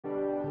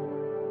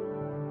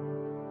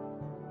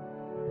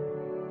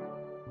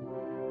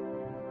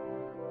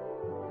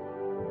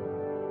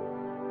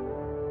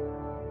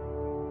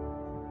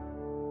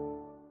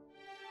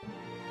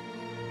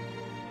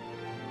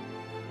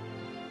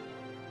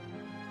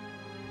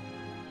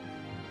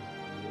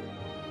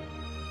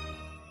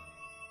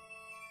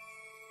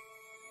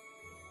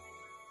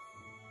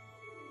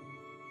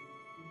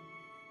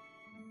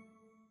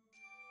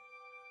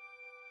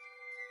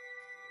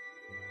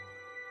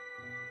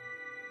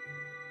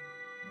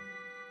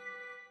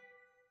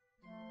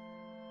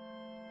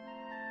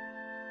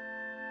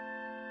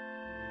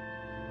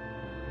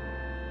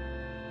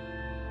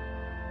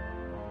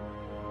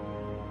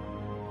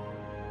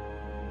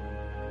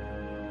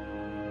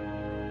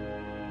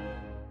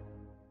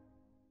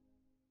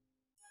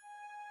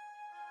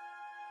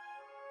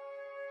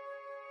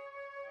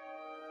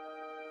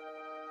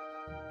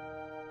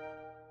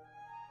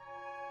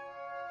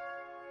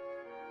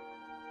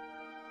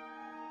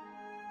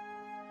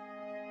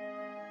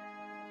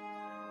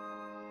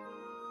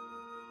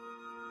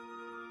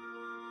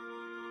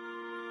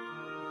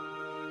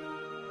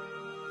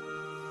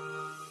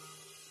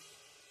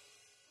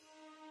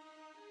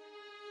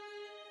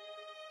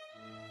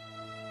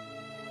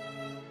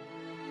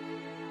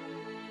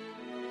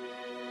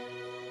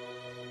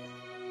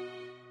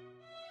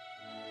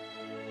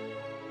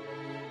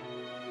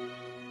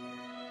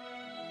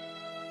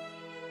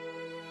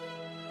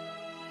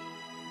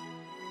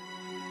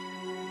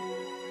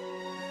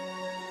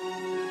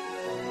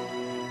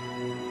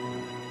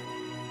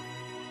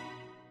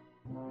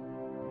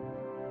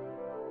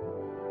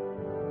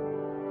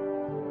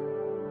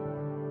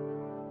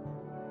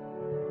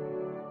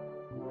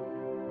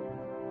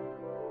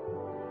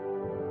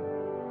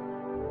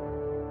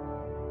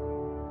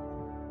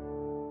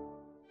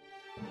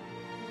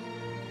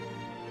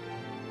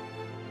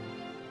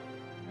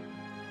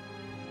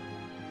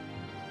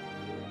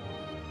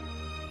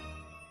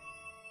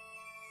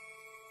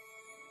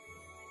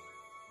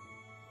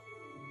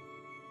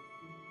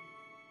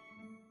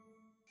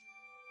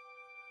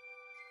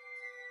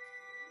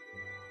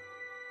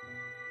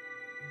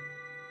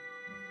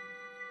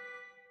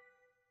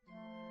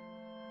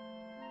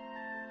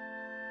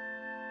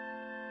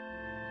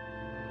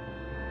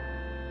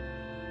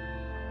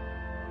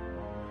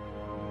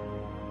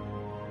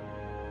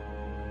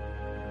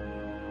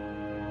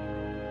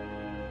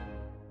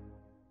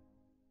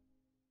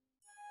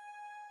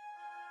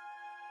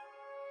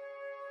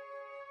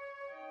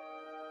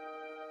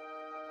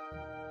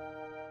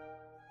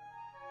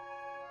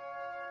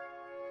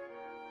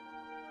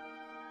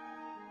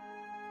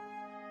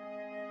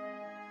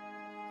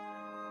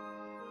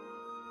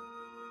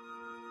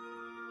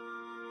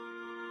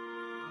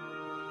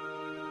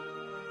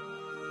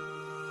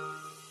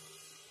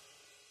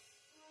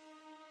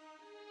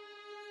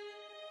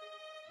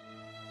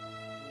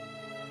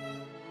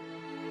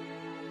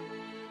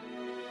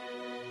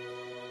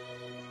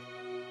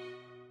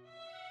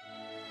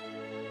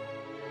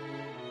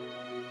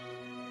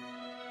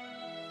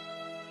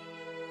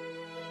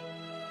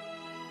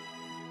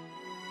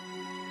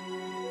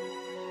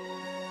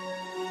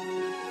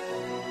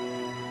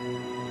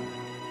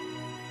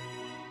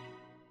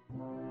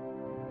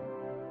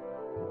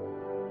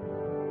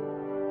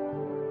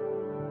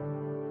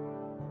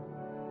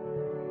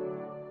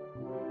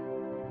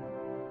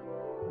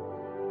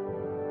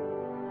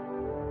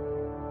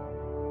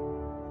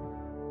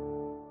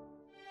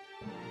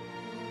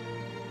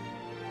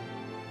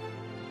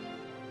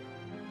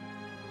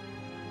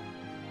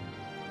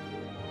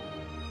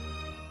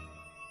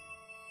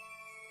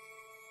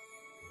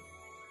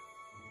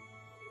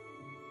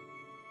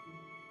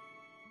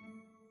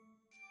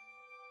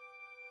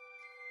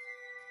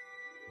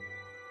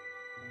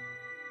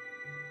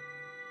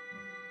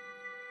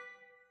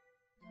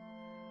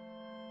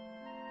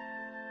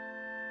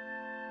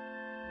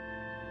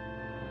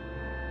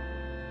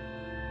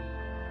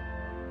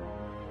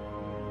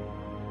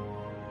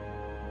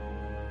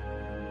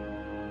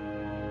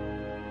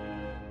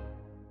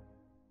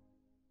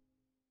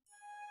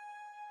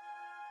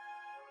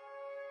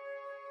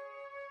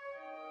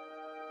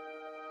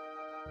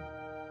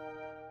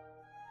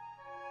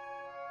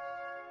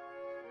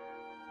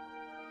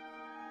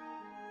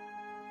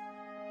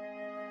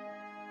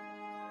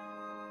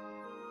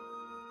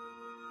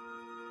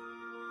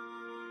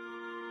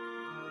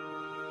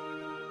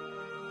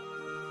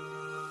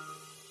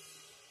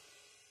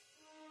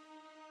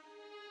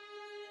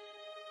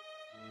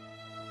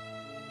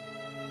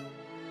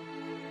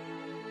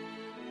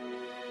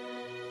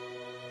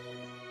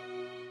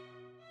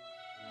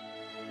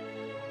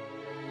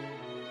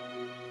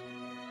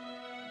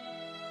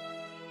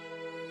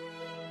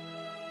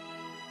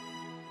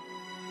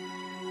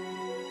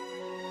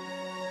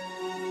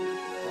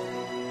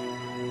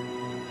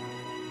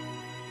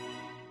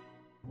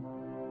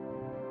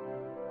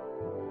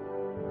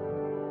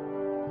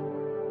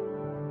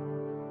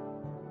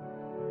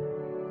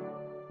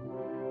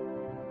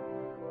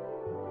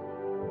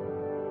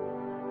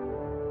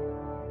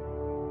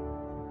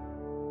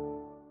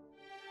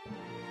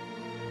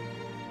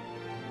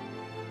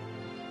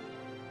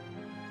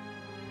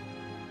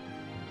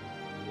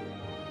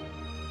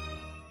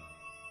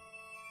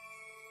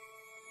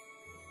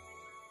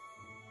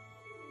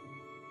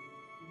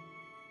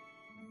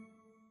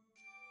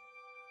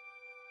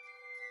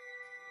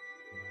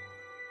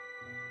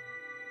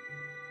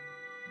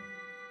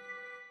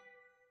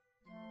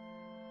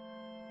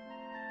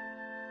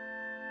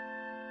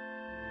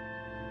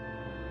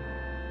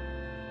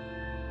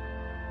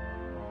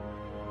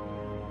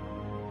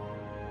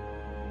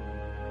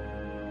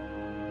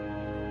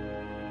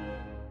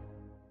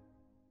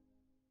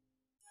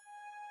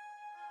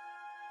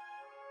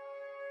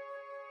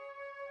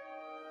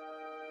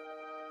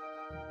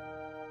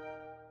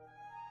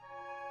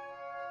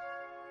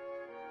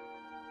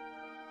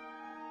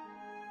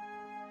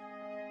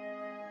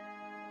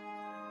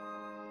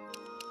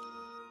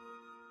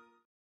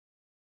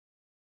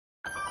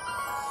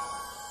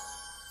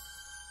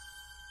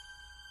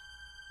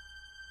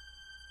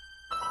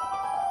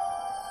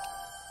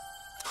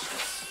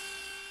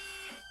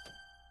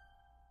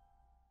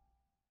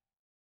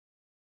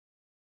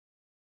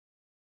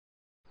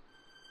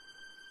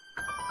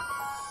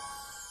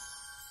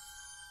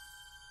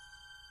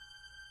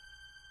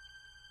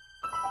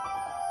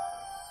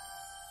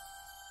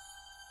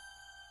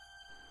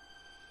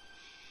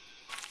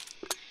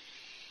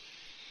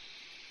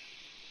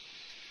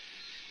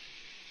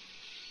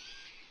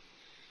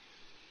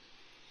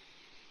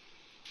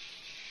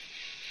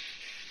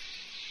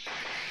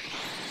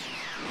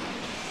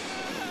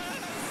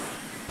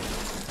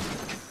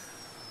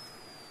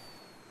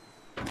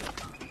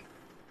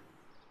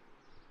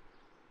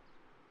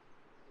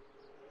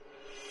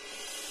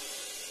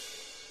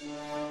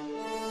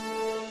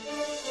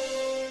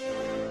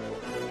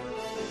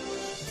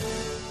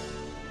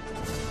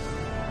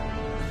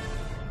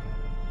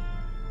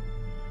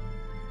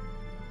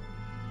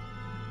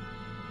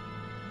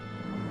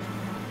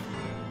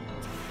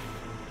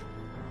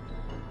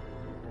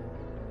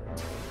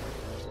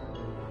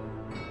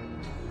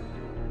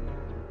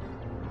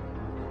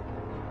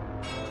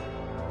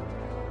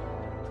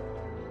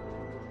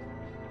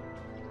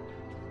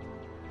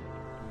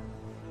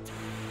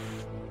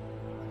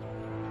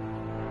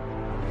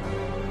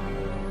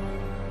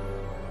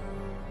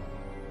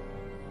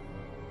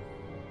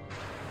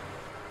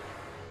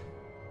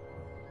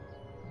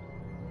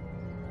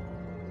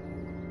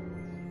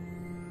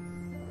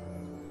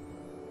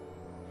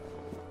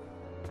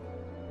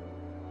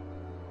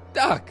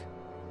Doc.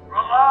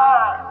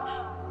 Relax.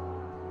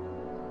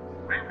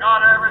 We've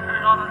got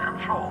everything under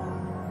control.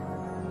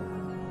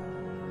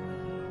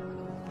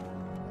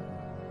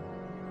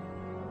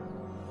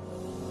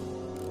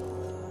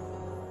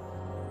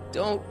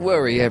 Don't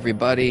worry,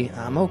 everybody.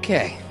 I'm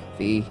okay.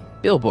 The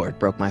billboard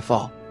broke my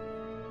fall.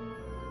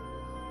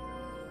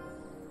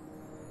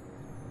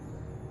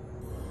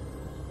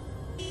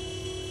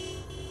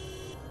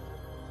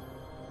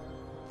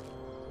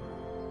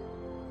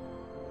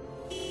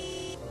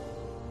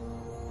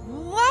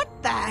 What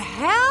the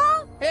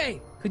hell?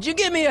 Hey, could you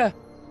give me a...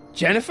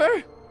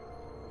 Jennifer?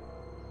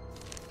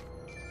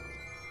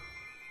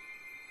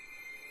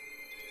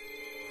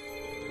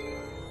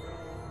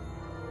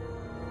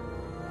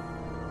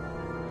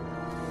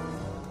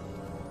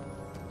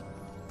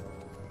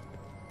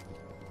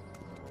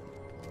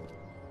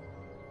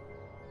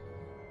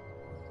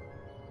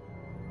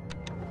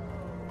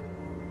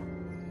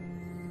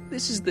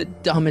 This is the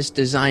dumbest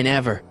design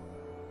ever.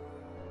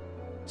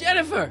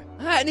 Jennifer,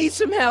 I need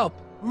some help.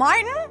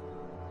 Martin?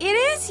 It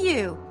is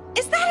you.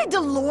 Is that a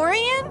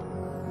DeLorean?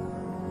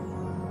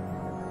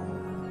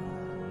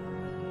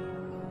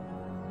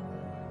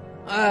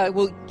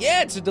 Well,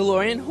 yeah, it's a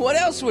DeLorean. What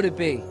else would it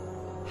be?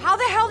 How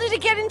the hell did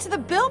it get into the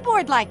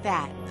billboard like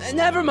that?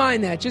 Never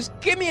mind that. Just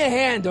give me a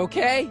hand,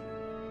 okay?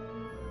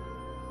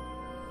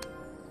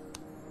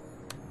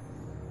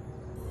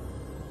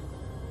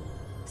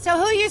 So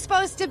who are you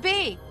supposed to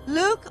be?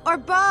 Luke or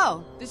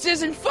Bo? This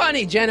isn't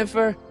funny,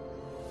 Jennifer.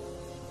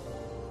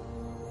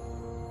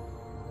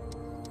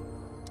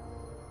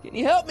 Can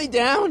you help me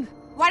down?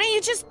 Why don't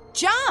you just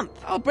jump?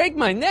 I'll break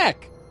my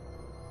neck.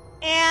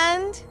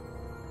 And?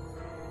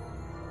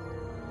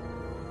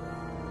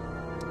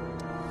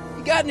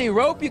 You got any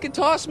rope you can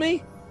toss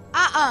me?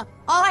 All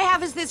I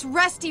have is this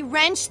rusty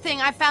wrench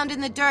thing I found in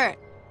the dirt.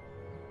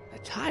 A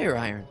tire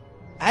iron.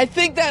 I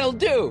think that'll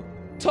do.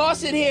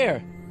 Toss it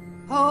here.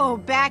 Oh,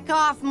 back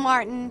off,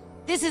 Martin.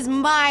 This is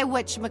my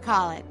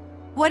whatchamacallit.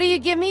 What do you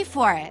give me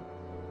for it?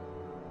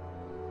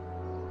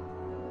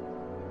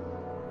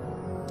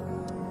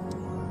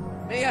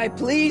 May I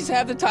please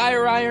have the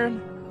tire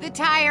iron? The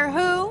tire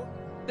who?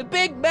 The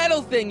big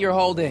metal thing you're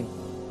holding.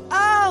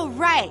 Oh,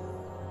 right.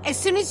 As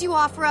soon as you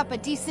offer up a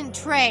decent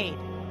trade.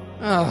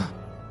 Oh.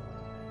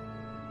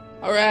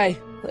 All right,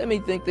 let me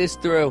think this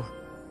through.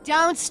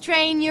 Don't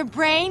strain your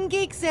brain,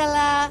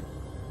 Geekzilla.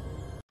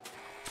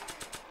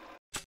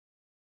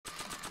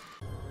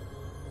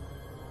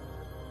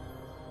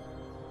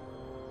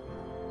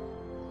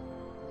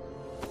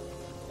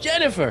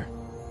 Jennifer!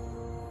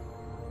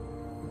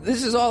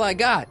 This is all I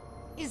got.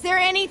 Is there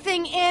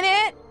anything in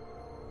it?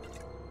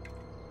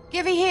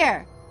 Give it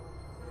here.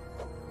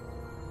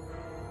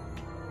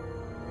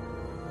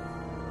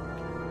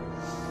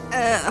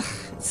 Ugh,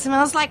 it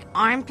smells like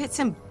armpits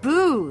and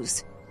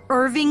booze.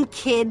 Irving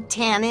Kid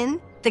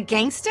Tannen, the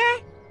gangster?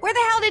 Where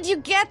the hell did you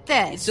get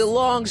this? It's a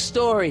long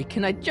story.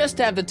 Can I just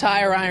have the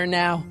tire iron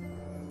now?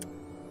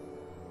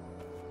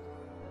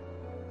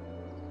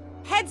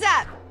 Heads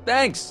up!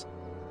 Thanks.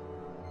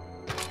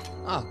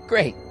 Oh,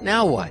 great.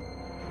 Now what?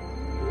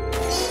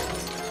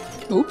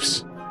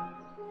 Oops.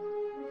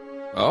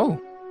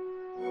 Oh.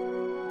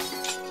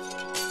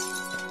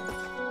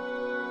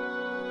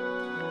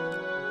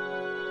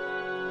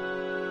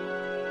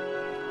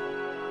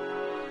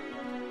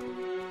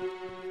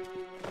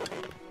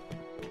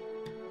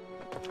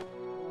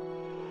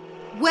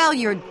 Well,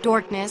 your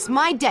dorkness,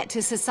 my debt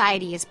to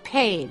society is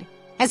paid.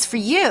 As for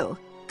you,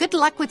 good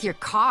luck with your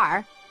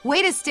car.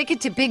 Way to stick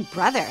it to Big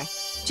Brother.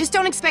 Just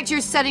don't expect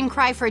your sudden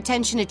cry for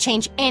attention to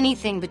change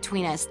anything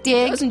between us,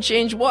 dig? Doesn't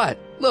change what?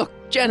 Look,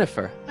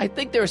 Jennifer, I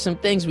think there are some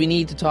things we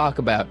need to talk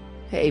about.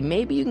 Hey,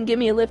 maybe you can give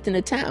me a lift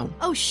into town.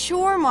 Oh,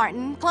 sure,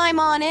 Martin. Climb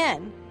on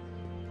in.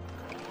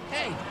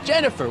 Hey,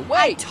 Jennifer, wait!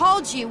 I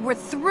told you, we're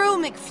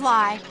through,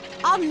 McFly.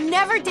 I'll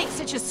never date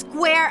such a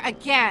square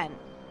again.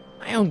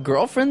 My own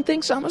girlfriend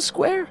thinks I'm a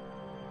square?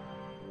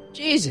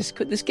 Jesus,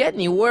 could this get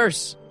any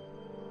worse?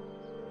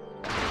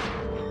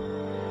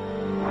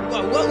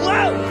 Whoa, whoa,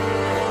 whoa!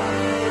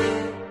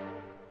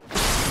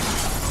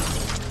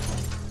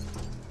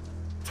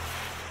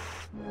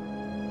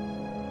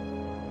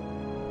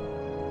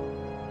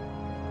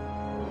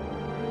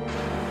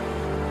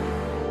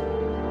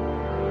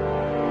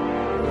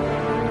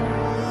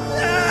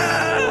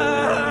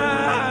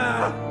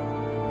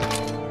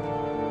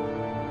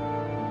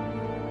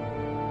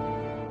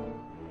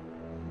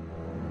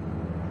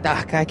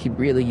 Doc, I could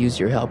really use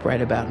your help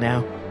right about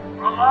now.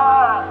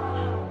 Relax.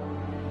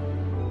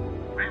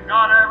 We've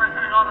got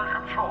everything under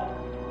control.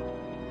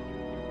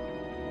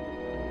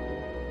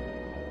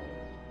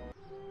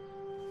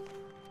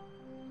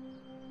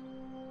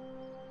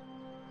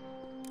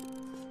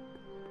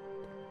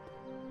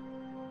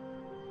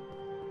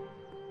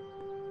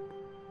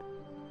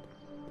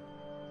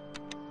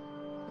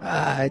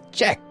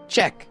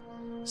 Check.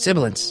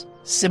 Sibilance.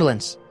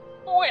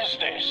 Who is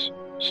this?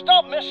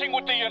 Stop messing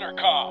with the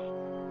intercom.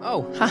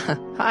 Oh,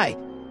 hi.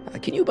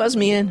 Can you buzz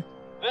me in?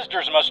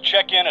 Visitors must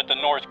check in at the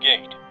north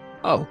gate.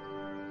 Oh,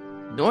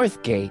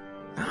 North Gate?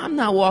 I'm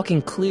not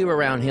walking clear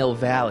around Hill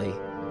Valley.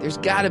 There's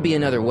gotta be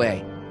another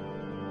way.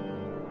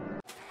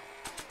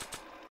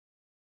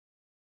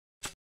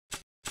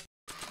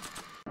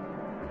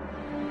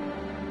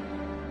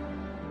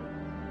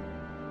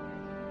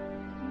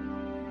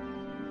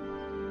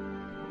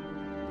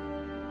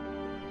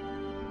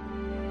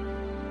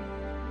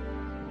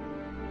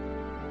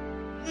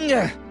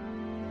 Ugh.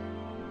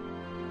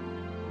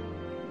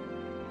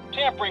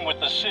 Tampering with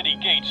the city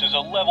gates is a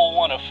level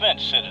 1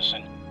 offense,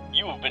 citizen.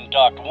 You have been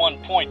docked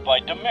 1 point by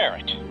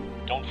demerit.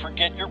 Don't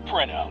forget your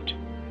printout.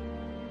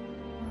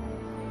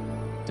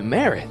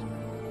 Demerit?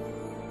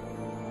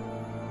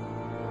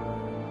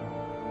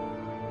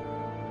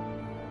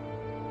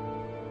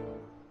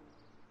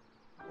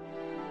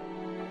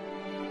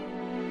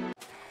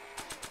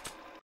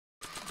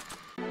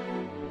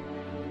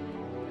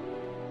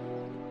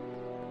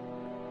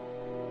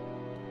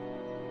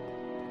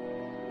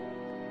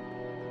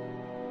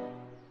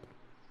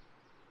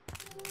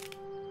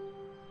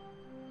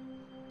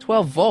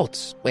 "12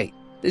 volts. Wait,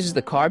 this is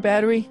the car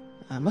battery?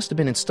 Must have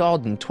been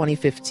installed in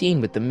 2015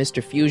 with the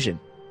Mr. Fusion.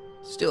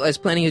 Still has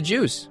plenty of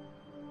juice."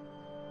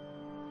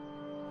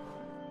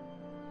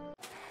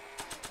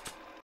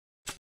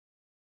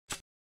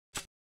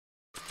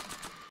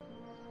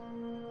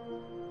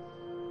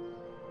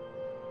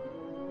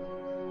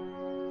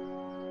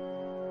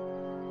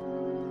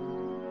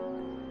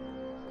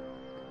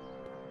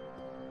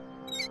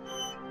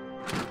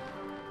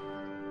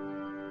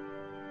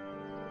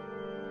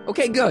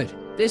 Okay, good.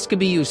 This could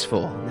be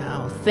useful.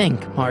 Now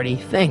think, Marty,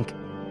 think.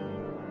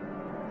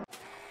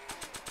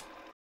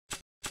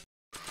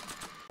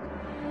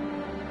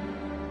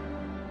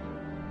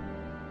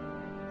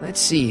 Let's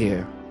see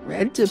here.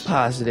 Red to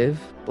positive,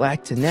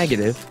 black to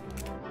negative.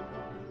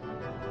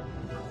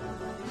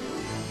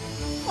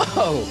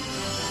 Whoa!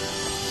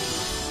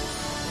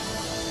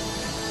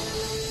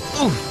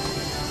 Oof!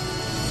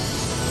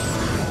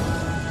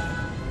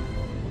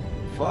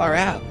 Far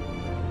out.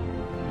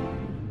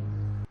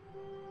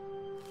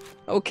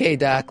 Okay,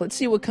 Doc, let's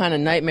see what kind of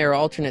nightmare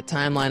alternate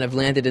timeline I've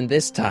landed in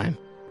this time.